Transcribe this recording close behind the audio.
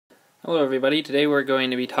Hello everybody, today we're going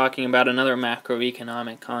to be talking about another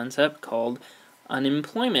macroeconomic concept called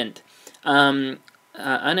unemployment.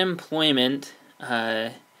 Unemployment,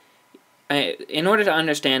 in order to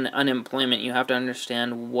understand unemployment, you have to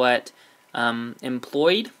understand what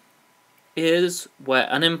employed is, what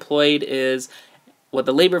unemployed is, what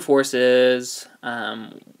the labor force is,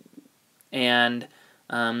 and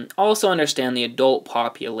also understand the adult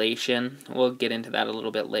population. We'll get into that a little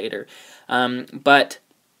bit later. But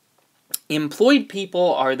employed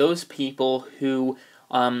people are those people who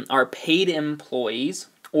are paid employees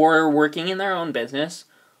or working in their own business,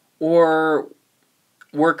 or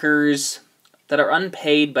workers that are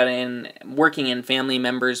unpaid but working in family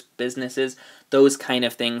members' businesses, those kind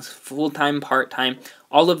of things, full-time, part-time.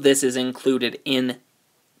 All of this is included in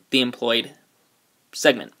the employed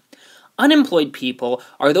segment. Unemployed people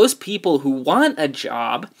are those people who want a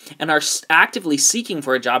job and are actively seeking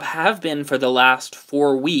for a job, have been for the last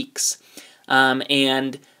 4 weeks,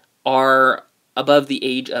 and are above the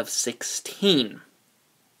age of 16.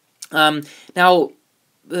 Now,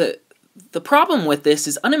 the problem with this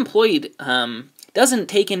is unemployed doesn't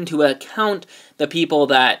take into account the people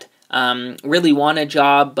that really want a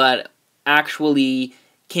job but actually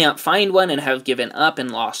can't find one and have given up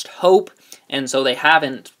and lost hope, and so they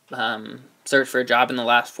haven't searched for a job in the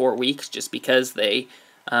last 4 weeks just because they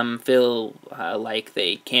feel like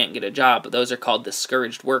they can't get a job. Those are called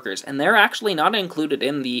discouraged workers, and they're actually not included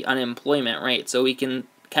in the unemployment rate, so we can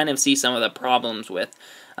kind of see some of the problems with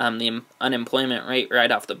the unemployment rate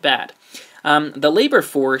right off the bat. The labor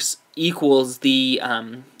force equals the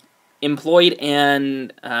employed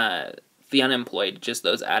and the unemployed, just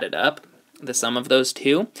those added up, the sum of those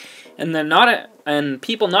two. And then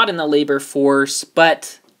people not in the labor force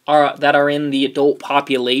but that are in the adult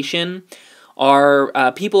population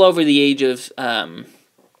are people over the age of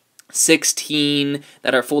 16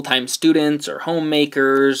 that are full-time students or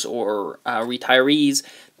homemakers or retirees,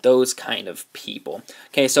 those kind of people.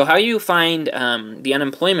 Okay, so how you find the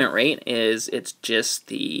unemployment rate is it's just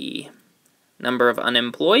the number of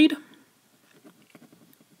unemployed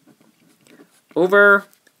over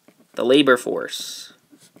the labor force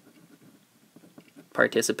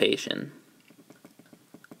participation,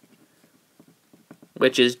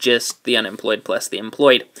 which is just the unemployed plus the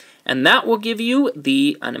employed. And that will give you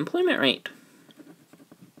the unemployment rate.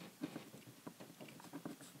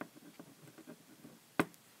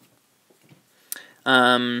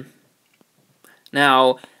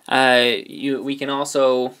 Now, we can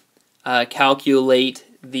also calculate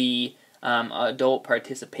the adult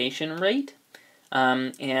participation rate,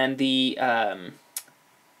 and the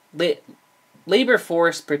labor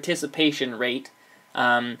force participation rate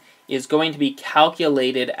is going to be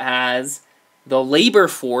calculated as the labor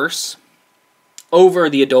force over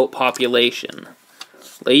the adult population.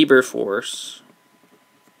 Labor force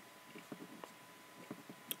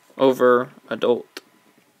over adult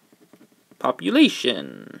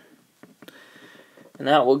population. And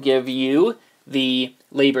that will give you the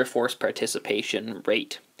labor force participation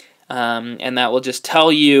rate. And that will just tell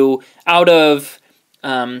you out of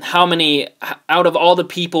all the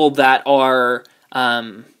people that are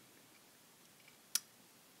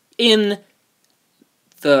in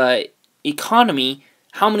the economy,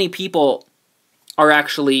 how many people are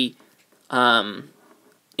actually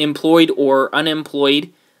employed or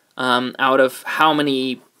unemployed, out of how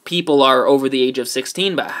many people are over the age of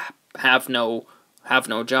 16 but have no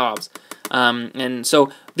jobs. And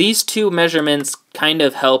so these two measurements kind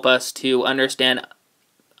of help us to understand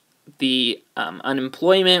the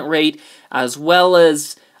unemployment rate as well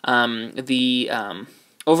as the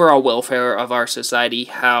overall welfare of our society,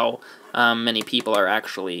 how many people are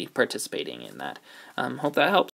actually participating in that. Hope that helps.